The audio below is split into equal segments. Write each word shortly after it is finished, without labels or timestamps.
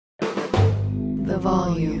the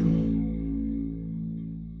volume.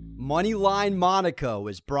 Moneyline Monaco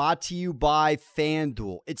is brought to you by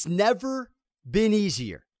FanDuel. It's never been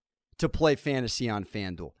easier to play fantasy on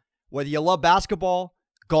FanDuel. Whether you love basketball,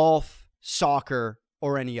 golf, soccer,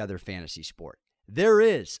 or any other fantasy sport, there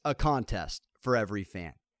is a contest for every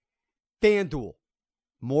fan. FanDuel,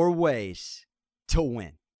 more ways to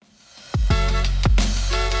win.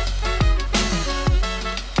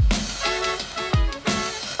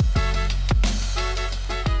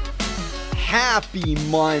 Happy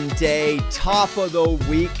Monday, top of the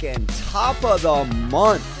week and top of the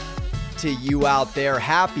month to you out there.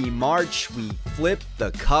 Happy March. We flipped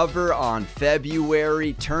the cover on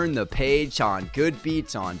February, turned the page on good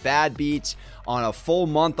beats, on bad beats, on a full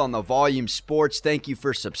month on the Volume Sports. Thank you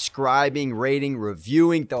for subscribing, rating,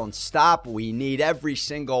 reviewing. Don't stop. We need every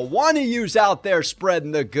single one of yous out there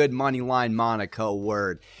spreading the good Moneyline Monaco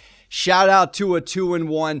word. Shout out to a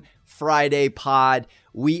 2-1 Friday pod.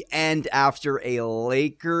 We end after a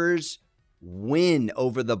Lakers win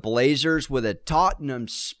over the Blazers with a Tottenham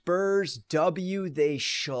Spurs W. They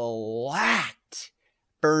shellacked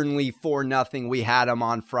Burnley 4-0. We had them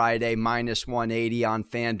on Friday, minus 180 on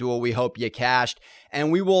FanDuel. We hope you cashed.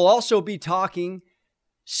 And we will also be talking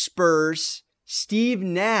Spurs. Steve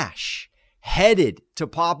Nash headed to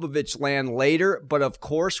Popovich land later, but of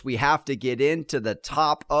course we have to get into the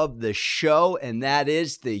top of the show, and that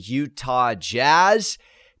is the Utah Jazz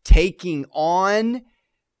taking on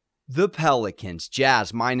the Pelicans.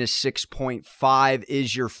 Jazz minus 6.5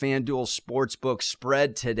 is your FanDuel Sportsbook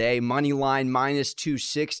spread today. Moneyline minus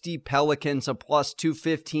 260, Pelicans a plus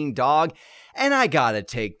 215 dog, and I gotta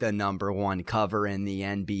take the number one cover in the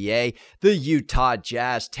NBA, the Utah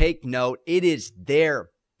Jazz. Take note, it is their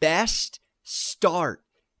best start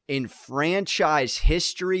in franchise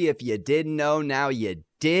history. If you didn't know, now you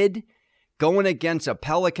did. Going against a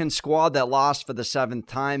Pelican squad that lost for the 7th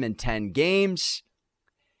time in 10 games.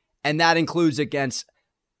 And that includes against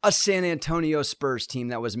a San Antonio Spurs team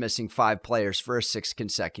that was missing 5 players for a 6th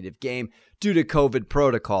consecutive game due to COVID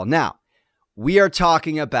protocol. Now, we are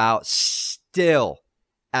talking about still,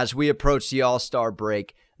 as we approach the All-Star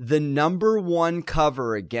break, the number one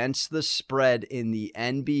cover against the spread in the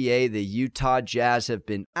NBA. The Utah Jazz have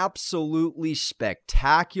been absolutely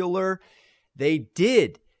spectacular. They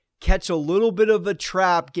did catch a little bit of a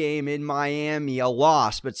trap game in Miami, a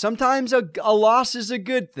loss, but sometimes a loss is a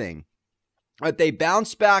good thing. But they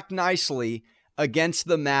bounced back nicely against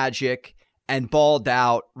the Magic and balled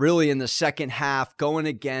out really in the second half, going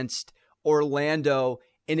against Orlando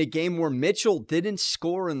in a game where Mitchell didn't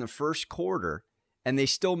score in the first quarter. And they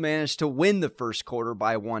still managed to win the first quarter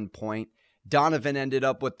by 1 point. Donovan ended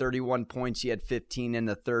up with 31 points. He had 15 in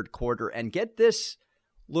the third quarter. And get this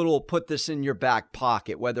put this in your back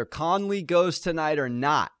pocket. Whether Conley goes tonight or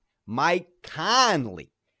not, Mike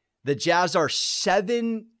Conley, the Jazz are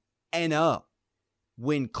 7-0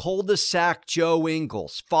 when cul-de-sac Joe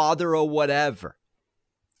Ingles, father or whatever,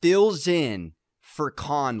 fills in for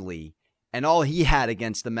Conley. And all he had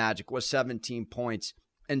against the Magic was 17 points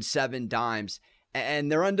and 7 dimes.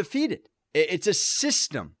 And they're undefeated. It's a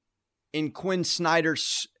system in Quinn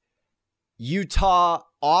Snyder's Utah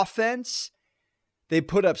offense. They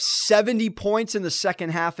put up 70 points in the second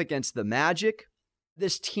half against the Magic.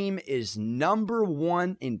 This team is number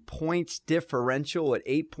one in points differential at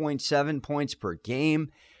 8.7 points per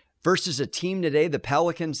game versus a team today, the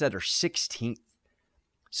Pelicans, that are 16th.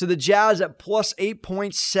 So the Jazz at plus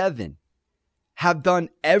 8.7 have done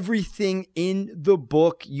everything in the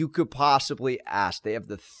book you could possibly ask. They have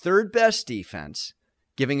the third best defense,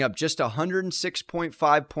 giving up just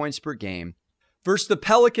 106.5 points per game, versus the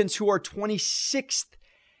Pelicans, who are 26th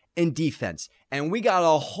in defense. And we got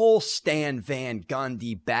a whole Stan Van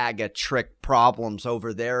Gundy bag of trick problems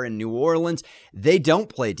over there in New Orleans. They don't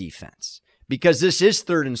play defense because this is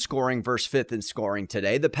third in scoring versus fifth in scoring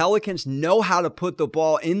today. The Pelicans know how to put the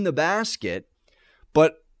ball in the basket,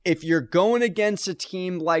 but if you're going against a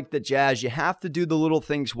team like the Jazz, you have to do the little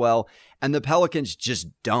things well, and the Pelicans just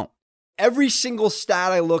don't. Every single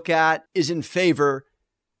stat I look at is in favor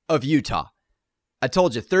of Utah. I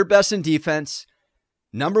told you, third best in defense,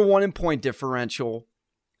 number one in point differential.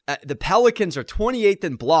 The Pelicans are 28th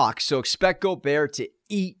in blocks, so expect Gobert to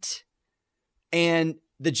eat. And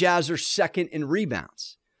the Jazz are second in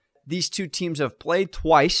rebounds. These two teams have played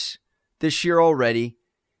twice this year already.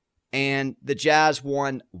 And the Jazz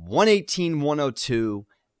won 118-102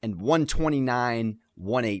 and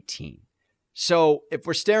 129-118. So if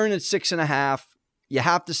we're staring at 6.5, you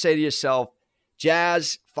have to say to yourself,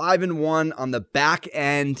 Jazz 5-1 on the back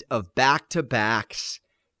end of back-to-backs,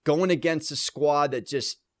 going against a squad that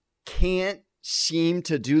just can't seem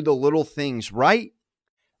to do the little things right.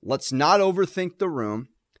 Let's not overthink the room.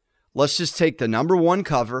 Let's just take the number one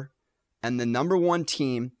cover and the number one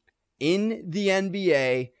team in the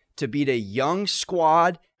NBA to beat a young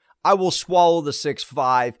squad. I will swallow the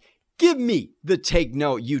 6-5. Give me the take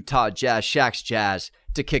note Utah Jazz, Shaq's Jazz,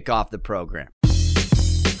 to kick off the program.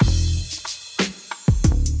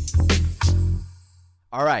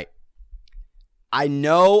 All right. I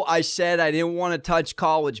know I said I didn't want to touch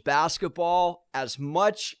college basketball as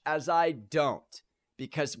much as I don't,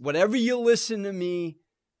 because whatever you listen to me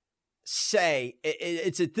say,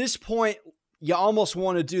 it's at this point, you almost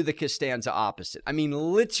want to do the Costanza opposite. I mean,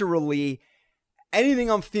 literally,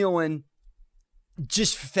 anything I'm feeling,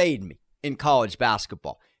 just fade me in college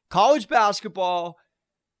basketball. College basketball,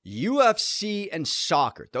 UFC, and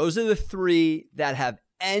soccer. Those are the three that have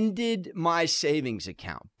ended my savings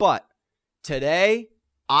account. But today,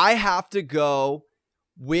 I have to go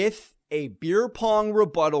with a beer pong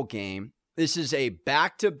rebuttal game. This is a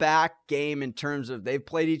back-to-back game in terms of they've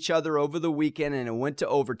played each other over the weekend and it went to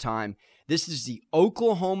overtime. This is the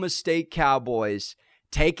Oklahoma State Cowboys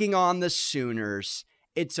taking on the Sooners.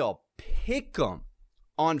 It's a pick'em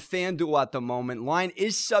on FanDuel at the moment. Line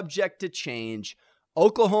is subject to change.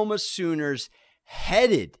 Oklahoma Sooners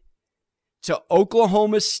headed to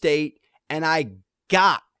Oklahoma State, and I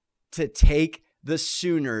got to take the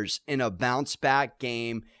Sooners in a bounce-back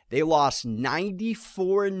game. They lost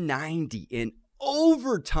 94-90 in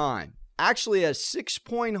overtime, actually as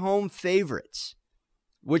 6-point home favorites,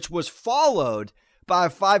 which was followed by a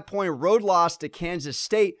 5-point road loss to Kansas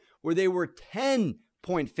State, where they were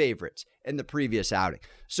 10-point favorites in the previous outing.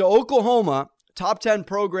 So Oklahoma, top 10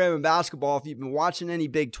 program in basketball, if you've been watching any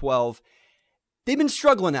Big 12, they've been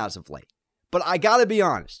struggling as of late. But I got to be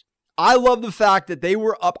honest, I love the fact that they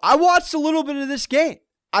were up. I watched a little bit of this game.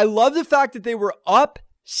 I love the fact that they were up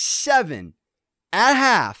 7 at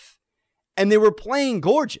half, and they were playing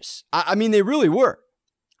gorgeous. I mean, they really were.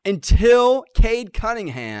 Until Cade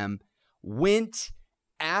Cunningham went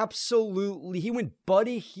he went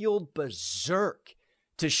Buddy Hield berserk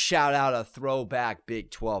to shout out a throwback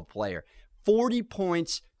Big 12 player. 40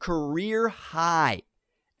 points, career high.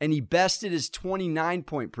 And he bested his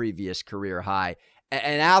 29-point previous career high.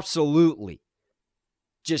 And absolutely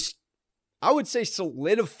just, I would say,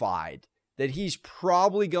 solidified that he's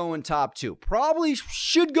probably going top 2. Probably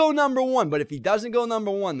should go number 1, but if he doesn't go number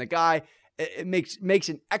 1, the guy it makes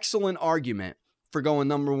an excellent argument for going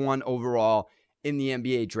number 1 overall in the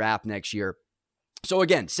NBA draft next year. So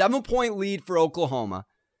again, 7-point lead for Oklahoma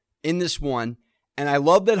in this one. And I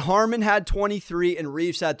love that Harmon had 23 and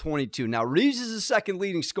Reeves had 22. Now, Reeves is the second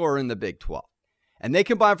leading scorer in the Big 12. And they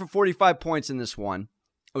combined for 45 points in this one.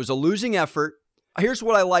 It was a losing effort. Here's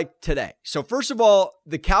what I like today. So first of all,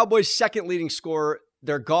 the Cowboys' second leading scorer,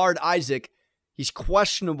 their guard, Isaac, he's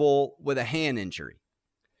questionable with a hand injury.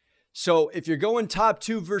 So if you're going top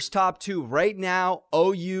 2 versus top 2, right now,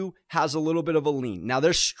 OU has a little bit of a lean. Now,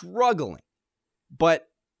 they're struggling, but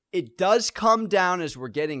it does come down as we're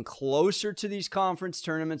getting closer to these conference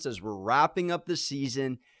tournaments, as we're wrapping up the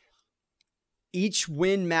season. Each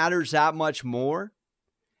win matters that much more.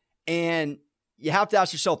 And you have to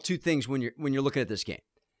ask yourself two things when you're looking at this game.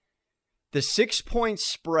 The 6-point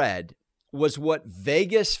spread was what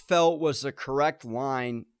Vegas felt was the correct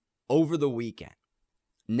line over the weekend.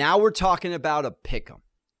 Now we're talking about a pick'em.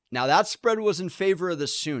 Now that spread was in favor of the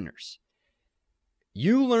Sooners.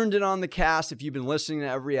 You learned it on the cast if you've been listening to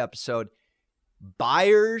every episode.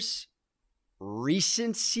 Buyers,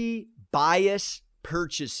 recency bias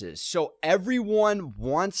purchases. So everyone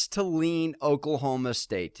wants to lean Oklahoma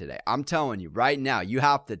State today. I'm telling you right now, you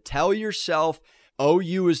have to tell yourself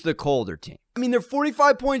OU is the colder team. I mean, they're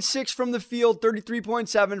 45.6 from the field,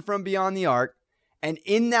 33.7 from beyond the arc. And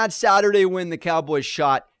in that Saturday win, the Cowboys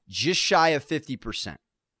shot just shy of 50%.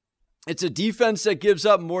 It's a defense that gives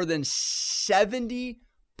up more than 70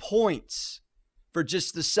 points for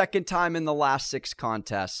just the second time in the last 6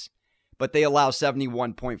 contests, but they allow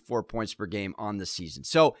 71.4 points per game on the season.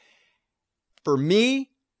 So for me,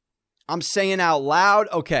 I'm saying out loud,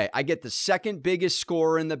 okay, I get the second biggest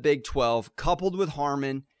scorer in the Big 12 coupled with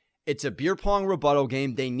Harmon. It's a beer pong rebuttal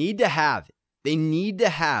game. They need to have it. They need to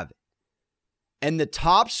have it. And the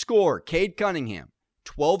top scorer, Cade Cunningham,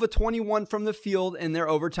 12 of 21 from the field in their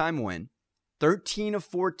overtime win, 13 of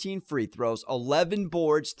 14 free throws, 11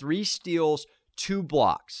 boards, 3 steals, 2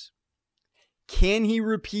 blocks. Can he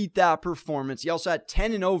repeat that performance? He also had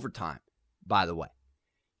 10 in overtime, by the way.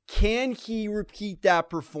 Can he repeat that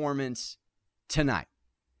performance tonight?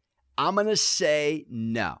 I'm going to say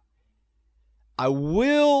no. I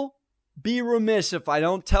will be remiss if I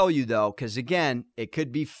don't tell you, though, because, again, it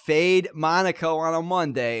could be fade Monaco on a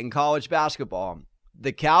Monday in college basketball.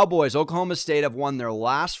 The Cowboys, Oklahoma State, have won their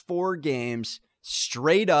last 4 games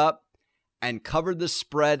straight up and covered the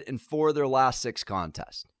spread in 4 of their last 6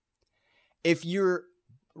 contests. If you're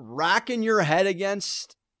racking your head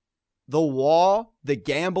against the wall, the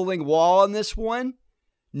gambling wall on this one,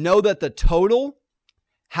 know that the total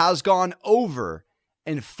has gone over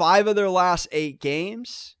in 5 of their last 8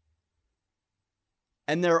 games.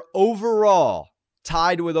 And they're overall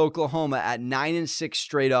tied with Oklahoma at 9-6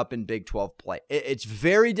 straight up in Big 12 play. It's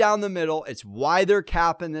very down the middle. It's why they're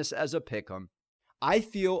capping this as a pick'em. I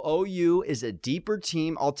feel OU is a deeper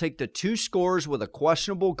team. I'll take the 2 scores with a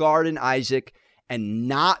questionable guard in Isaac and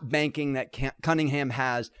not banking that Cunningham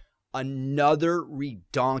has another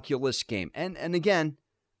redonkulous game. And again,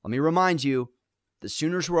 let me remind you, the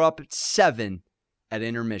Sooners were up at 7 at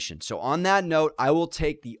intermission. So on that note, I will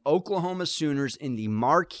take the Oklahoma Sooners in the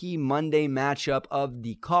marquee Monday matchup of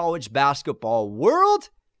the college basketball world.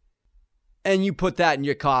 And you put that in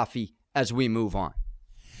your coffee as we move on.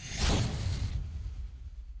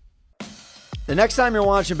 The next time you're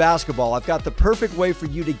watching basketball, I've got the perfect way for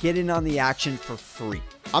you to get in on the action for free.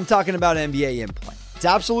 I'm talking about NBA in-play. It's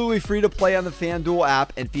absolutely free to play on the FanDuel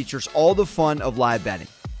app and features all the fun of live betting.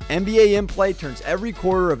 NBA in-play turns every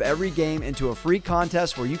quarter of every game into a free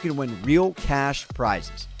contest where you can win real cash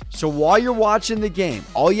prizes. So while you're watching the game,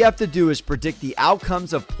 all you have to do is predict the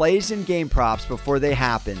outcomes of plays and game props before they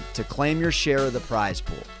happen to claim your share of the prize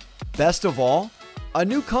pool. Best of all, a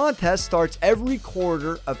new contest starts every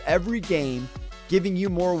quarter of every game, giving you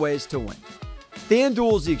more ways to win.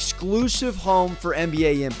 FanDuel is the exclusive home for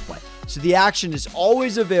NBA in-play, so the action is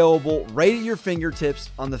always available right at your fingertips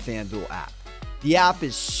on the FanDuel app. The app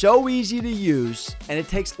is so easy to use, and it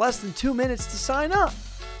takes less than 2 minutes to sign up.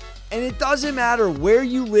 And it doesn't matter where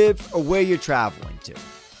you live or where you're traveling to,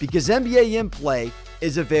 because NBA in-play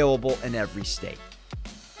is available in every state.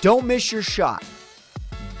 Don't miss your shot.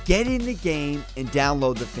 Get in the game and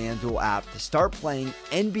download the FanDuel app to start playing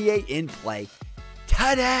NBA in-play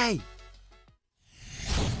today.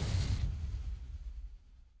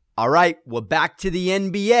 All right, we're back to the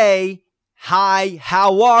NBA. Hi,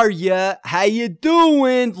 how are ya? How you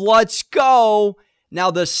doing? Let's go. Now,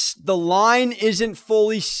 the line isn't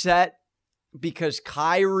fully set because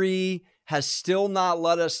Kyrie has still not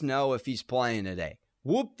let us know if he's playing today.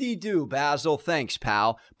 Whoop-de-doo, Basil. Thanks,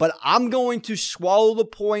 pal. But I'm going to swallow the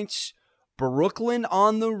points. Brooklyn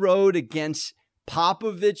on the road against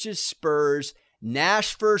Popovich's Spurs.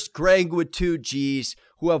 Nash first, Greg with 2 Gs,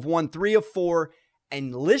 who have won 3 of 4.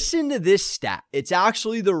 And listen to this stat. It's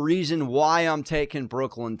actually the reason why I'm taking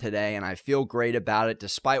Brooklyn today, and I feel great about it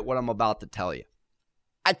despite what I'm about to tell you.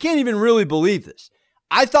 I can't even really believe this.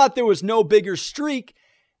 I thought there was no bigger streak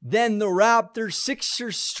than the Raptors'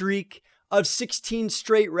 Sixers streak of 16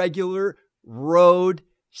 straight regular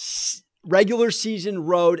season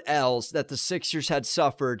road L's that the Sixers had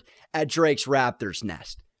suffered at Drake's Raptors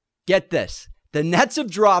nest. Get this. The Nets have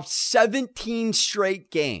dropped 17 straight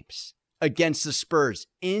games against the Spurs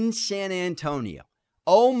in San Antonio.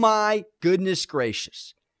 Oh my goodness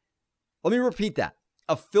gracious. Let me repeat that.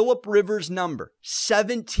 A Phillip Rivers number,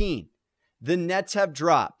 17. The Nets have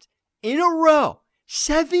dropped in a row,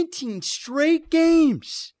 17 straight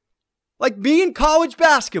games. Like being college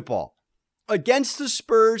basketball against the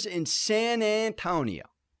Spurs in San Antonio.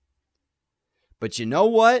 But you know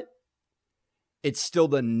what? It's still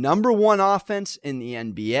the number 1 offense in the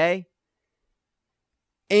NBA.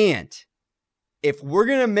 And if we're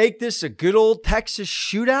going to make this a good old Texas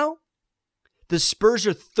shootout, the Spurs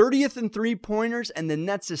are 30th in three-pointers and the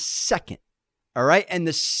Nets is 2nd. All right? And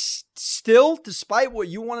still, despite what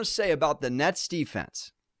you want to say about the Nets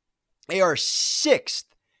defense, they are 6th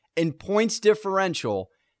in points differential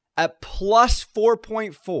at plus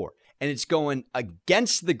 4.4. And it's going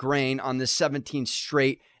against the grain on the 17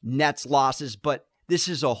 straight Nets losses. But this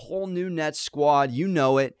is a whole new Nets squad. You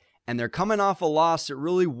know it. And they're coming off a loss that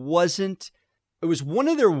really wasn't. It was one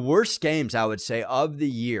of their worst games, I would say, of the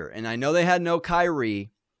year. And I know they had no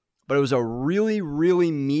Kyrie, but it was a really,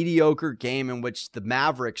 really mediocre game in which the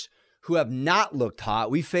Mavericks, who have not looked hot,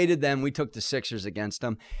 we faded them. We took the Sixers against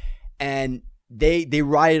them. And they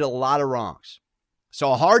righted a lot of wrongs.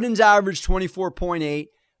 So Harden's averaged 24.8,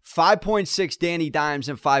 5.6 Danny Dimes,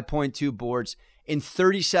 and 5.2 boards in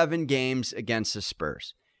 37 games against the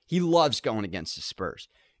Spurs. He loves going against the Spurs.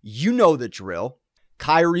 You know the drill.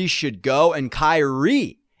 Kyrie should go, and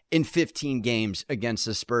Kyrie in 15 games against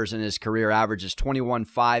the Spurs in his career averages 21,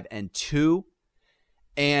 5, and 2.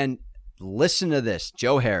 And listen to this,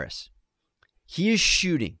 Joe Harris. He is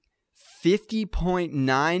shooting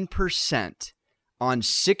 50.9% on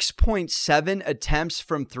 6.7 attempts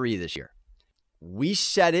from three this year. We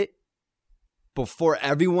said it before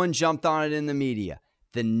everyone jumped on it in the media.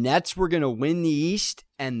 The Nets were going to win the East,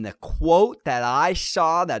 and the quote that I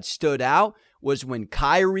saw that stood out was when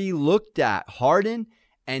Kyrie looked at Harden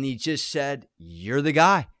and he just said, "You're the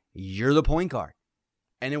guy. You're the point guard."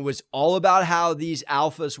 And it was all about how these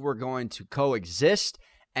alphas were going to coexist.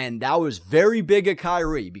 And that was very big of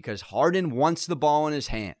Kyrie because Harden wants the ball in his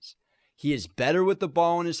hands. He is better with the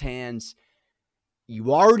ball in his hands.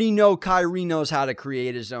 You already know Kyrie knows how to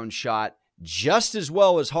create his own shot just as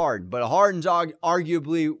well as Harden. But Harden's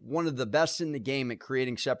arguably one of the best in the game at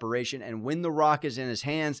creating separation. And when the rock is in his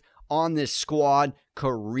hands on this squad,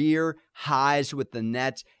 career highs with the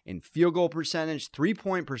Nets in field goal percentage,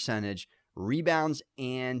 three-point percentage, rebounds,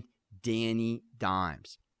 and Danny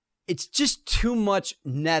Dimes. It's just too much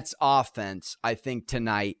Nets offense, I think,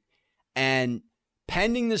 tonight. And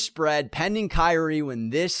pending the spread, pending Kyrie,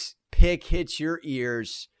 when this pick hits your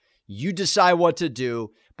ears, you decide what to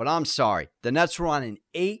do. But I'm sorry, the Nets were on an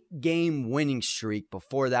 8-game winning streak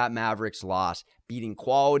before that Mavericks loss, beating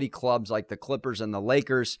quality clubs like the Clippers and the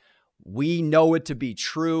Lakers. We know it to be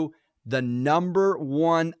true. The number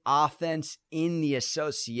one offense in the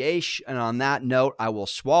association. And on that note, I will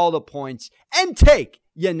swallow the points and take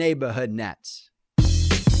your neighborhood Nets.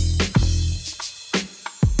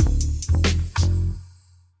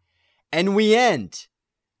 And we end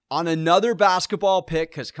on another basketball pick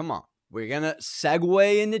because, come on, we're going to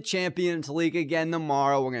segue into Champions League again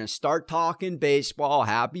tomorrow. We're going to start talking baseball.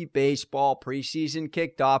 Happy baseball. Preseason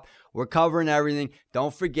kicked off. We're covering everything.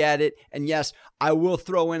 Don't forget it. And yes, I will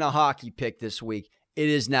throw in a hockey pick this week. It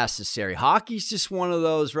is necessary. Hockey's just one of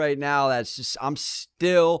those right now that's just, I'm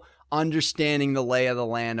still understanding the lay of the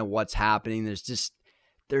land of what's happening.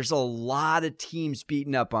 There's a lot of teams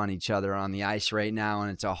beating up on each other on the ice right now,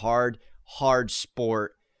 and it's a hard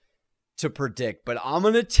sport to predict. But I'm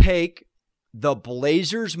going to take the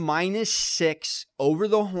Blazers -6 over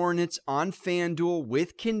the Hornets on FanDuel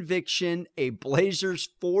with conviction, a Blazers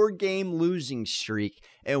 4-game losing streak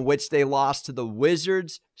in which they lost to the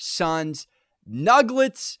Wizards, Suns,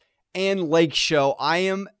 Nuggets, and Lake Show. I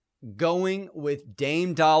am going with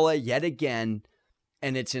Dame Dollar yet again,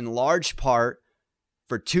 and it's in large part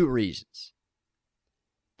for two reasons.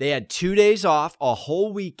 They had 2 days off, a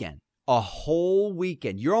whole weekend.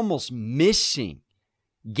 You're almost missing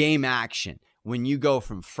game action when you go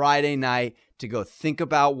from Friday night to go think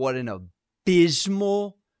about what an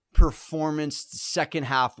abysmal performance the second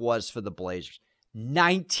half was for the Blazers.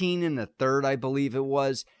 19 in the third, I believe it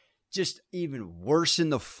was. Just even worse in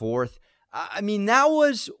the fourth. I mean, that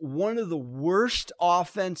was one of the worst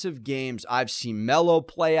offensive games I've seen Melo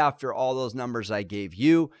play after all those numbers I gave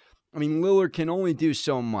you. I mean, Lillard can only do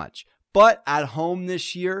so much. But at home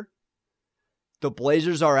this year, the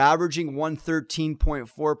Blazers are averaging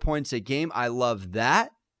 113.4 points a game. I love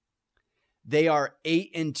that. They are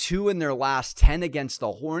 8-2 in their last 10 against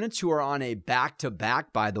the Hornets, who are on a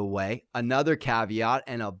back-to-back, by the way. Another caveat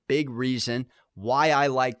and a big reason why I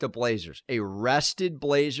like the Blazers. A rested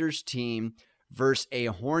Blazers team versus a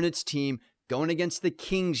Hornets team going against the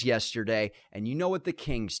Kings yesterday. And you know what the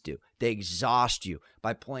Kings do. They exhaust you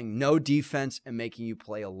by playing no defense and making you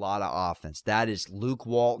play a lot of offense. That is Luke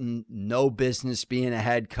Walton, no business being a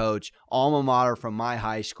head coach, alma mater from my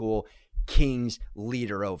high school, Kings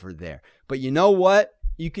leader over there. But you know what?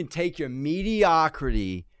 You can take your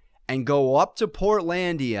mediocrity and go up to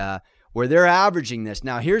Portlandia where they're averaging this.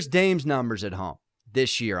 Now, here's Dame's numbers at home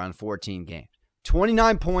this year on 14 games.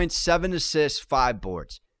 29 points, 7 assists, 5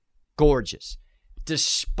 boards. Gorgeous.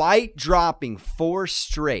 Despite dropping 4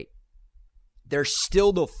 straight, they're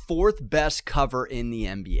still the 4th best cover in the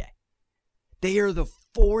NBA. They are the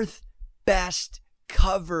 4th best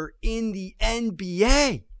cover in the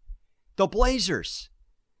NBA. The Blazers.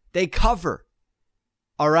 They cover.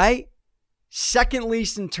 All right? Second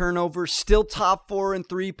least in turnovers, still top 4 in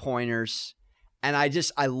three-pointers. And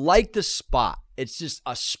I like the spot. It's just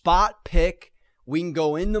a spot pick. We can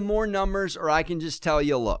go into more numbers, or I can just tell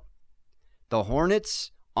you, look, the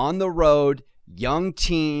Hornets on the road, young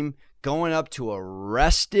team, going up to a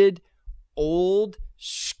rested, old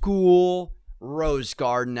school Rose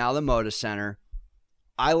Garden, now the Moda Center.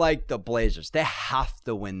 I like the Blazers. They have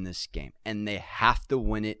to win this game, and they have to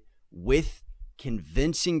win it with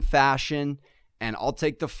convincing fashion. And I'll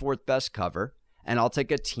take the 4th best cover, and I'll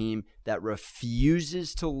take a team that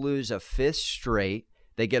refuses to lose a 5th straight.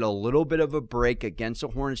 They get a little bit of a break against a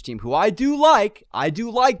Hornets team who I do like. I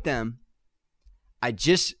do like them.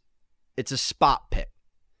 It's a spot pick.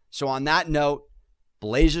 So on that note,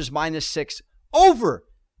 Blazers -6 over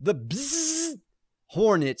the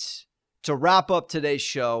Hornets to wrap up today's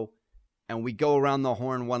show, and we go around the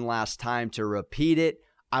horn one last time to repeat it.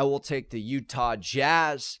 I will take the Utah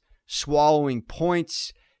Jazz, swallowing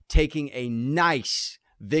points, taking a nice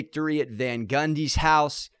victory at Van Gundy's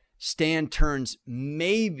house. Stan turns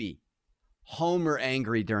maybe Homer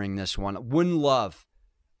angry during this one. Wouldn't love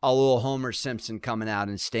a little Homer Simpson coming out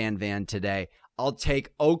in Stan Van today. I'll take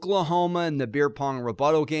Oklahoma in the beer pong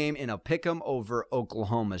rebuttal game in a pick'em over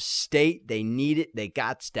Oklahoma State. They need it. They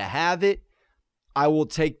gots to have it. I will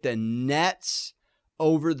take the Nets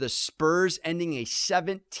over the Spurs, ending a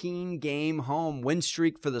 17-game home win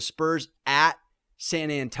streak for the Spurs at San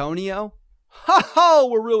Antonio. Ho-ho,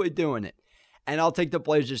 we're really doing it. And I'll take the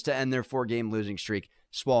Blazers to end their 4-game losing streak,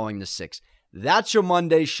 swallowing the 6. That's your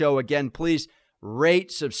Monday show. Again, please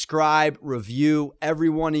rate, subscribe, review. Every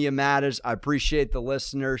one of you matters. I appreciate the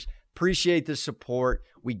listeners. Appreciate the support.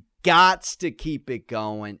 We gots to keep it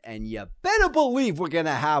going. And you better believe we're going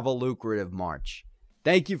to have a lucrative March.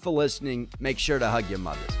 Thank you for listening. Make sure to hug your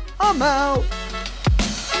mothers. I'm out.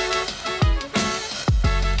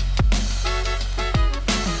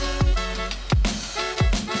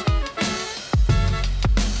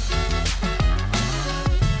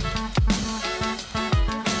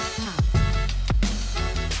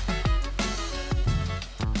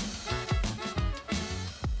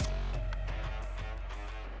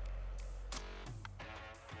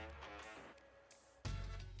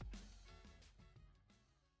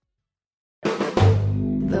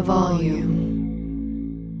 The volume.